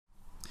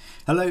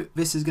Hello,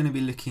 this is going to be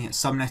looking at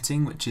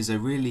subnetting, which is a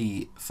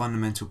really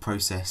fundamental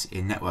process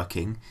in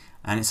networking,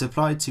 and it's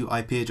applied to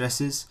IP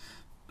addresses.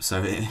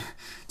 So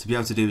to be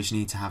able to do this, you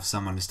need to have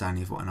some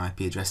understanding of what an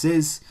IP address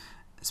is,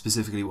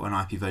 specifically what an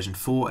IP version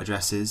 4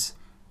 address is,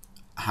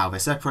 how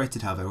they're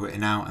separated, how they're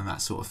written out, and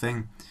that sort of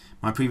thing.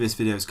 My previous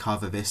videos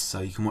cover this,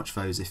 so you can watch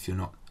those if you're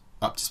not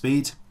up to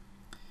speed.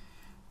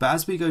 But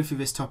as we go through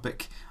this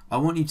topic, I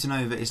want you to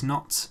know that it's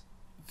not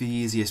the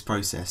easiest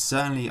process.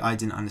 Certainly I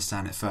didn't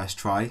understand it first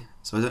try,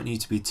 so I don't need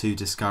to be too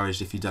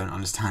discouraged if you don't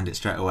understand it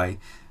straight away.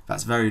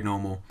 That's very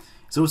normal.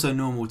 It's also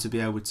normal to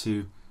be able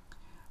to,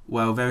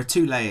 well, there are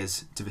two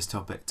layers to this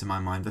topic to my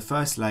mind. The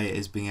first layer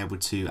is being able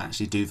to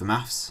actually do the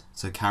maths,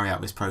 so carry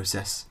out this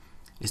process.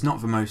 It's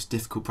not the most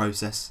difficult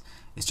process,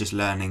 it's just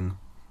learning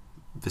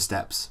the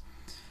steps.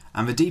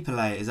 And the deeper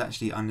layer is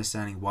actually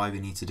understanding why we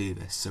need to do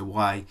this. So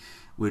why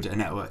would a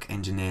network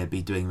engineer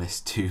be doing this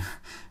to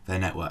their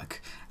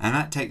network? And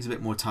that takes a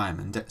bit more time,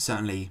 and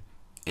certainly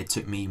it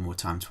took me more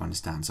time to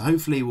understand. So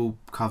hopefully we'll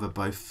cover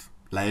both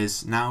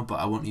layers now, but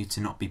I want you to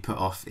not be put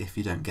off if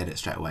you don't get it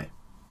straight away.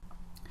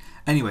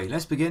 Anyway,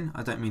 let's begin.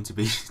 I don't mean to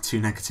be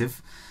too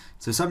negative.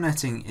 So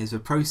subnetting is the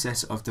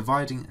process of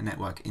dividing a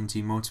network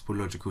into multiple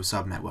logical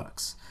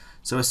subnetworks.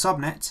 So a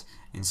subnet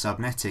in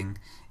subnetting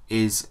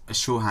is a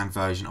shorthand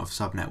version of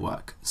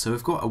subnetwork. So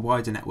we've got a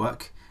wider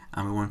network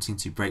and we're wanting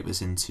to break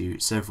this into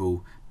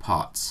several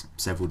parts,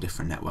 several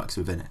different networks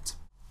within it.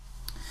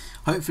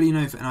 Hopefully you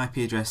know that an IP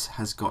address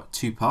has got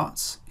two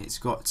parts. It's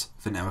got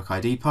the network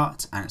ID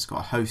part and it's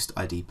got a host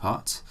ID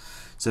part.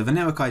 So the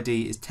network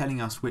ID is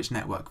telling us which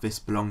network this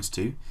belongs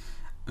to, and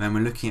then we're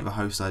looking at the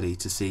host ID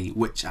to see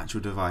which actual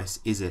device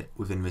is it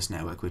within this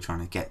network we're trying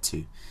to get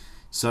to.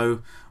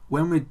 So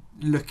when we're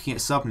looking at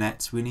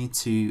subnets, we need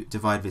to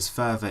divide this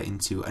further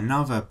into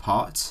another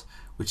part,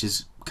 which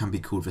can be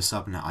called the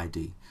subnet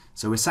ID.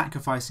 So we're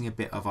sacrificing a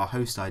bit of our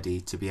host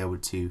ID to be able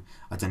to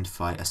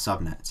identify a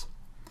subnet.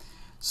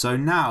 So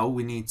now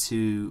we need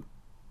to,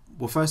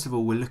 well, first of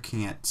all, we're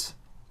looking at,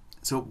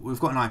 so we've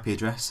got an IP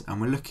address and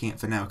we're looking at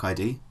the network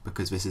ID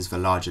because this is the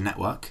larger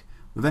network.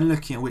 We're then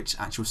looking at which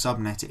actual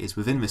subnet it is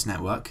within this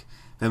network.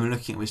 Then we're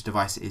looking at which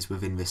device it is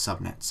within this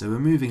subnet. So we're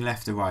moving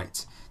left to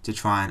right to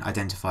try and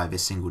identify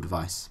this single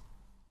device.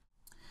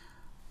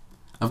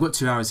 I've got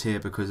 2 arrows here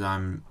because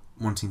I'm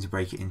wanting to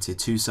break it into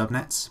two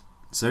subnets.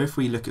 So if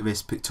we look at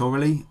this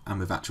pictorially and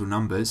with actual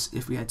numbers,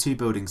 if we had two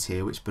buildings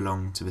here which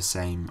belong to the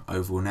same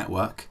overall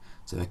network,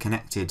 so they're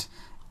connected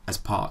as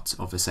part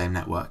of the same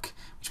network,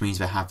 which means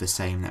they have the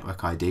same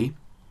network ID.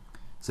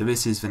 So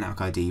this is the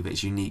network ID that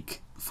is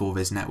unique for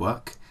this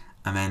network,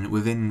 and then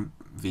within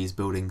these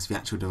buildings the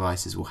actual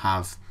devices will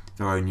have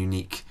their own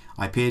unique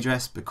IP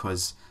address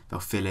because they'll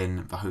fill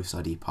in the host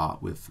ID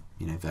part with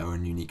their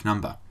own unique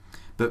number.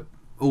 But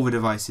all the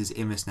devices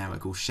in this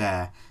network will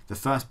share the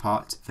first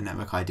part, the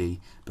network ID,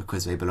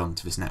 because they belong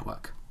to this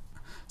network.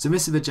 So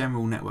this is the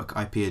general network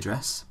IP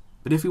address,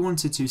 but if we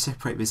wanted to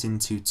separate this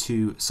into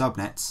two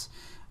subnets,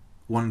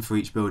 one for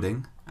each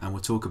building, and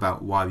we'll talk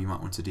about why we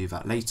might want to do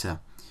that later,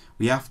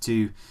 we have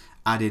to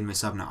add in the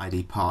subnet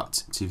ID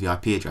part to the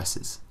IP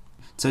addresses.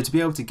 So to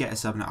be able to get a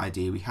subnet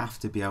ID, we have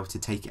to be able to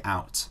take it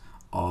out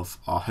of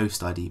our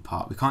host ID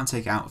part. We can't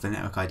take it out of the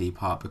network ID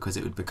part because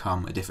it would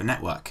become a different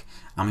network,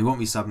 and we want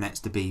these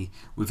subnets to be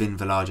within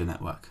the larger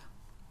network.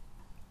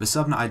 The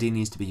subnet ID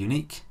needs to be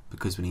unique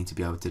because we need to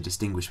be able to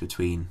distinguish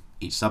between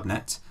each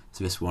subnet.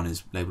 So this one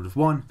is labelled with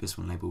 1, this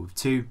one labelled with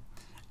 2,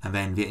 and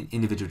then the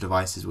individual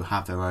devices will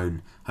have their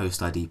own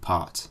host ID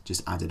part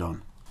just added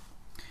on.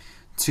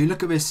 To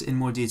look at this in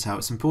more detail,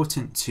 it's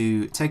important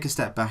to take a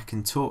step back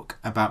and talk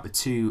about the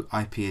two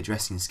IP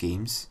addressing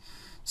schemes.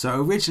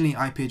 So originally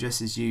IP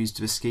addresses used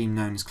the scheme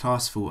known as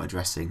classful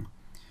addressing,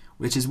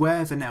 which is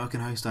where the network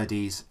and host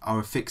IDs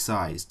are fixed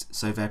sized,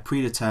 so they're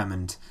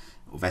predetermined,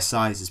 or their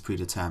size is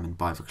predetermined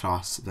by the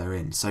class they're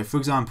in. So for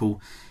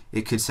example,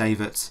 it could say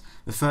that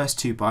the first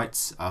 2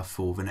 bytes are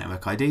for the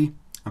network ID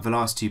and the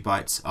last 2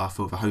 bytes are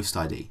for the host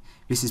ID.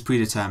 This is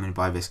predetermined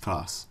by this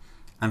class.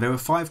 And there were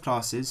 5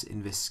 classes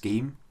in this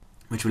scheme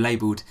which were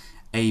labelled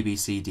A, B,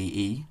 C, D,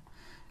 E,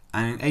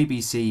 and in A,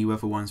 B, C were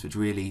the ones which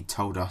really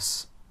told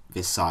us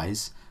this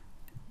size.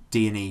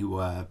 D and E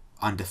were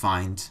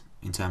undefined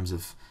in terms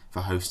of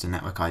the host and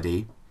network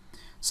ID.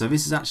 So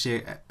this is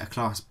actually a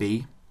class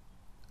B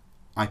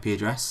IP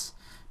address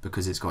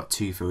because it's got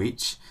 2 for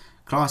each.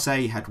 Class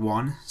A had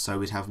 1, so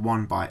we'd have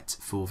 1 byte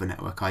for the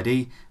network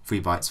ID,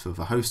 3 bytes for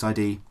the host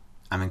ID,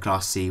 and then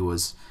class C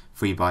was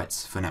 3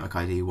 bytes for network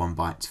ID, 1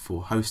 byte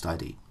for host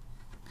ID.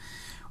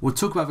 We'll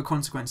talk about the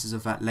consequences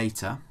of that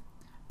later,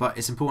 but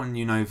it's important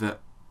you know that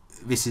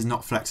this is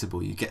not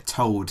flexible. You get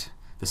told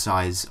the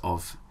size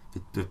of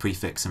the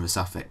prefix and the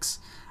suffix.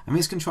 And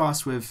this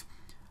contrasts with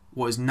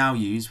what is now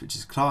used, which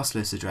is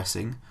classless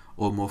addressing,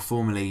 or more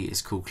formally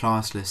is called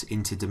classless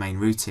inter-domain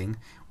routing,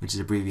 which is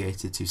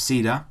abbreviated to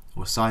CIDR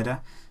or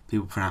CIDR.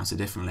 People pronounce it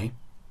differently.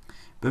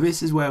 But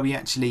this is where we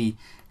actually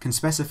can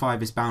specify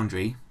this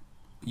boundary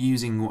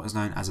using what is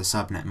known as a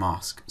subnet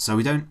mask.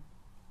 So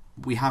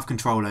we have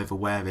control over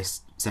where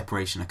this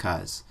separation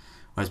occurs.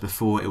 whereas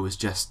before it was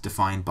just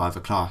defined by the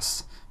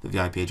class that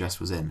the IP address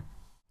was in.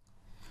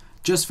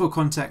 Just for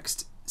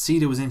context,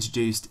 CEDAR was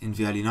introduced in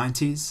the early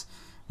 90s,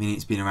 meaning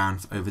it's been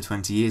around for over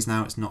 20 years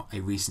now. It's not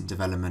a recent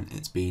development,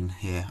 it's been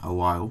here a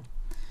while.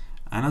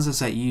 And as I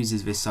say, it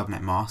uses this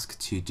subnet mask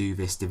to do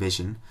this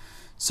division.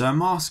 So a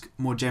mask,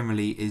 more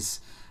generally, is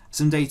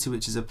some data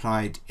which is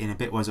applied in a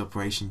bitwise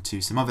operation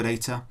to some other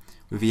data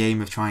with the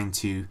aim of trying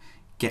to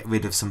get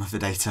rid of some of the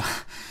data.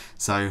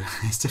 So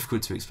it's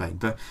difficult to explain,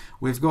 but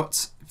we've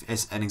got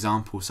an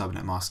example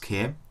subnet mask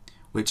here,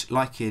 which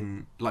like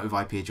with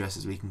IP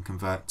addresses, we can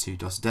convert to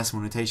dotted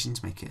decimal notation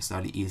to make it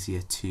slightly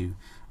easier to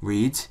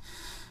read.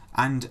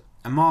 And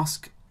a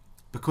mask,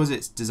 because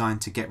it's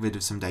designed to get rid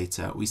of some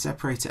data, we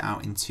separate it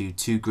out into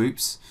two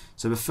groups.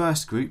 So the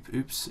first group,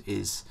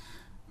 is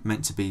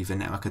meant to be the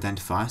network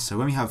identifier. So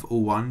when we have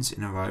all ones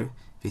in a row,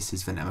 this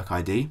is the network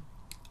ID,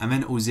 and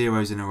then all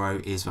zeros in a row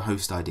is the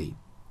host ID.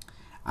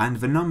 And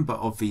the number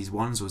of these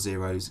ones or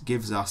zeros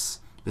gives us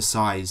the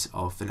size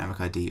of the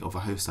network ID or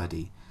the host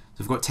ID. So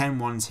we've got 10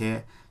 ones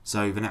here,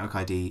 so the network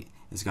ID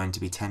is going to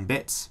be 10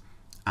 bits,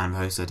 and the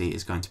host ID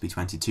is going to be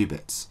 22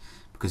 bits.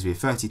 Because we have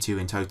 32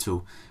 in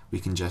total, we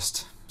can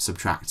just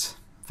subtract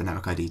the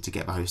network ID to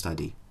get the host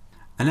ID.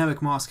 A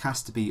network mask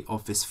has to be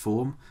of this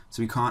form,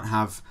 so we can't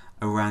have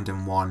a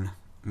random one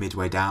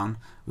midway down.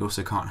 We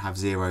also can't have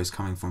zeros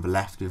coming from the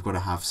left. We've got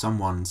to have some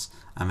ones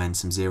and then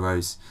some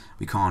zeros.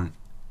 We can't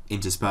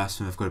intersperse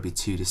them. They've got to be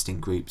two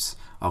distinct groups,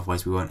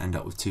 otherwise we won't end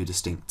up with two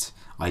distinct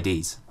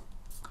IDs.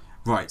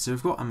 Right, so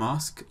we've got a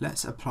mask.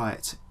 Let's apply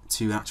it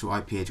to an actual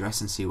IP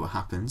address and see what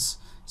happens.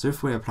 So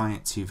if we're applying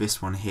it to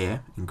this one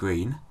here in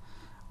green,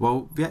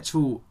 well, the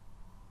actual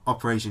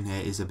operation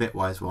here is a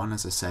bitwise one.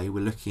 As I say,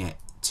 we're looking at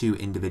two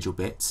individual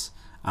bits,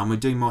 and we're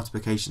doing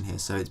multiplication here,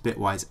 so it's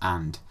bitwise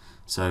AND.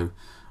 So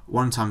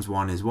 1 times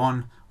 1 is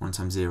 1, 1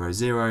 times 0 is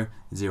 0,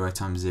 0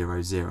 times 0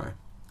 is 0.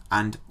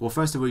 And well,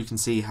 first of all, you can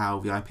see how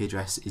the IP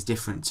address is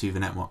different to the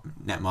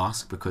net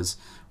mask because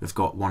we've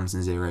got ones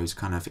and zeros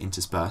kind of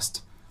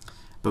interspersed.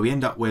 But we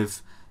end up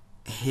with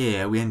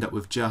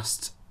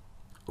just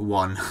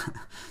one,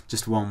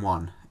 just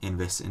 1 in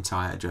this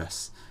entire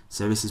address.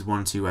 So this is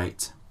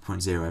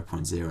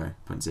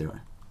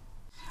 128.0.0.0.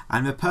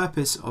 And the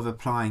purpose of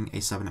applying a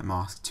subnet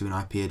mask to an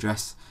IP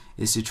address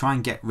is to try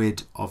and get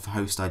rid of the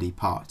host ID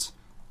part.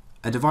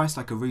 A device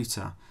like a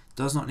router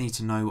does not need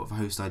to know what the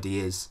host ID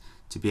is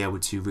to be able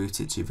to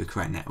route it to the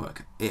correct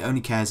network. It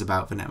only cares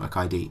about the network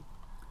ID.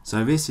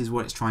 So this is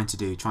what it's trying to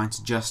do, trying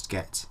to just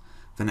get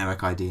the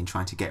network ID and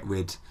trying to get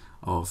rid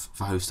of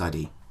the host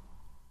ID.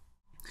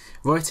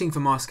 Writing the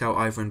mask out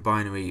either in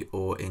binary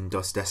or in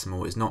dotted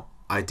decimal is not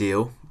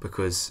ideal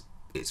because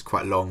it's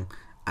quite long,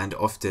 and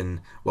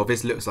often, well,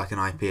 this looks like an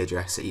IP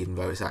address even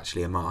though it's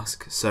actually a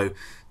mask. So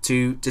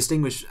to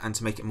distinguish and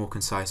to make it more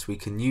concise, we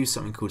can use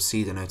something called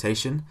CEDAR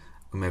notation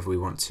whenever we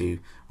want to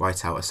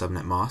write out a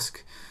subnet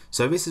mask.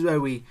 So this is where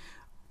we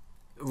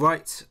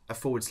write a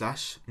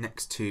 /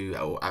 next to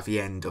or at the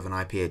end of an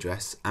IP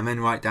address and then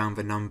write down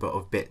the number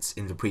of bits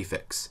in the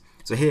prefix.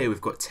 So here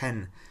we've got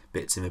 10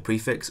 bits in the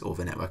prefix or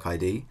the network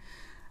ID,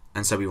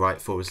 and so we write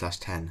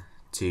 /10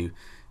 to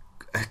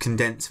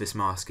condense this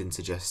mask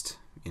into just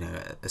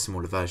a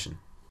smaller version.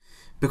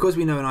 Because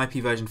we know an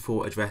IP version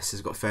 4 address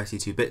has got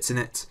 32 bits in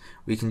it,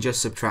 we can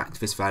just subtract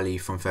this value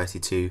from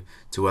 32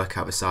 to work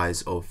out the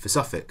size of the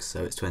suffix,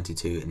 so it's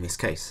 22 in this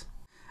case.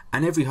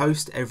 And every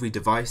host, every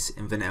device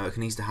in the network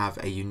needs to have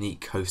a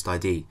unique host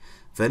ID.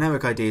 The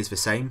network ID is the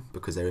same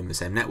because they're in the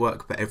same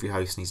network, but every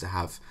host needs to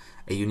have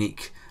a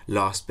unique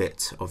last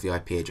bit of the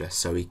IP address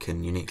so we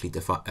can uniquely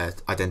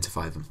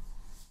identify them.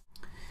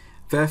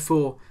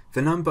 Therefore,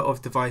 the number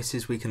of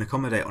devices we can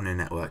accommodate on a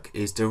network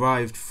is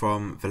derived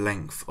from the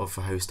length of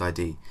the host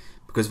ID,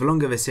 because the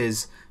longer this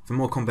is, the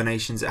more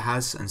combinations it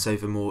has, and so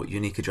the more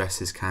unique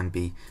addresses can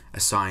be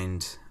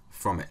assigned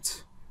from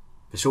it.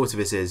 The shorter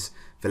this is,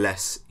 the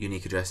less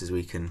unique addresses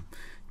we can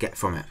get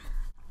from it.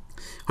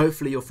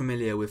 Hopefully you're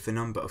familiar with the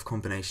number of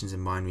combinations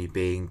in binary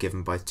being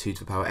given by 2 to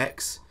the power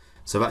x.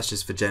 So that's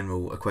just the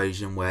general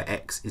equation where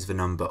x is the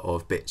number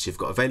of bits you've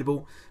got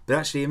available. But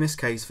actually in this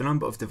case, the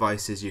number of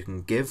devices you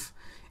can give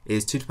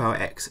is 2 to the power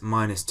x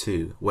minus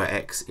 2, where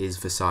x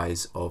is the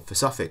size of the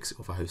suffix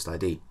of a host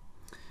ID.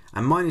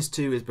 And minus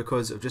 2 is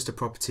because of just a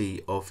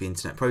property of the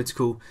Internet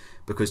Protocol,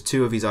 because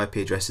 2 of these IP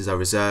addresses are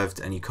reserved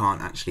and you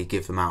can't actually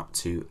give them out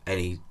to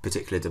any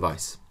particular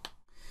device.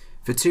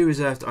 The 2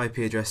 reserved IP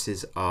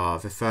addresses are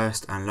the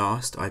first and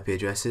last IP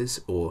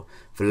addresses, or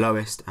the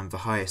lowest and the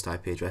highest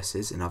IP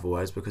addresses, in other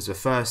words, because the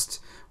first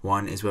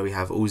one is where we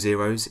have all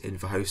zeros in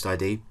the host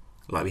ID,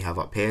 like we have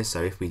up here.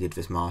 So if we did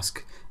this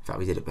mask, in fact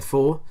we did it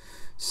before,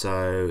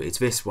 so it's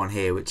this one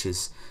here which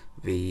is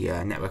the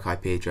network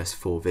IP address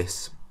for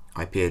this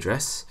IP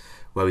address,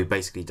 where we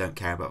basically don't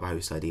care about the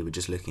host ID, we're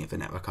just looking at the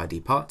network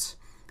ID part.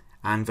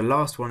 And the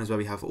last one is where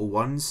we have all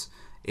ones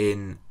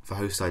in the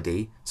host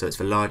ID, so it's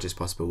the largest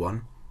possible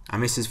one.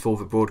 And this is for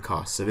the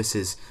broadcast, so this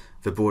is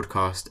the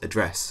broadcast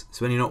address.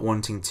 So when you're not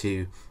wanting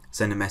to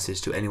send a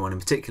message to anyone in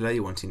particular,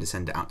 you're wanting to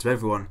send it out to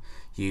everyone,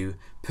 you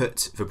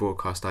put the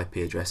broadcast IP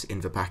address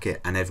in the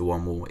packet and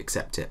everyone will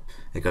accept it.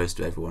 It goes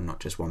to everyone, not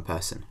just one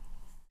person.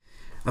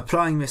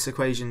 Applying this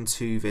equation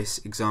to this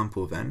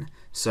example then,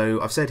 so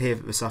I've said here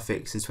that the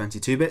suffix is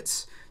 22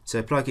 bits,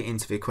 so plug it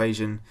into the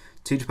equation.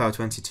 2 to the power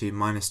 22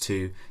 minus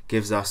 2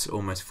 gives us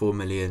almost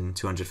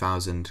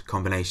 4,200,000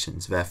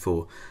 combinations,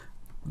 therefore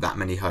that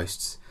many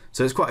hosts.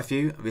 So it's quite a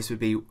few. This would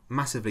be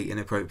massively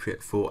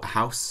inappropriate for a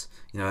house.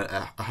 You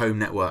know, a home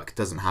network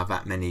doesn't have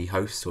that many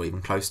hosts or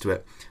even close to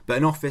it. But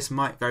an office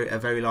might, a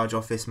very large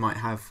office might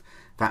have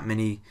that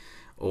many,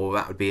 or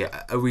that would be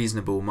a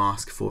reasonable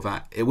mask for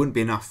that. It wouldn't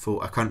be enough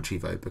for a country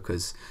though,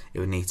 because it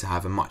would need to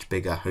have a much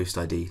bigger host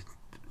ID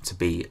to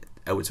be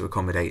able to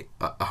accommodate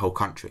a whole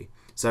country.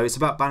 So it's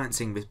about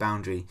balancing this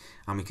boundary,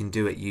 and we can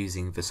do it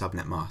using the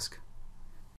subnet mask.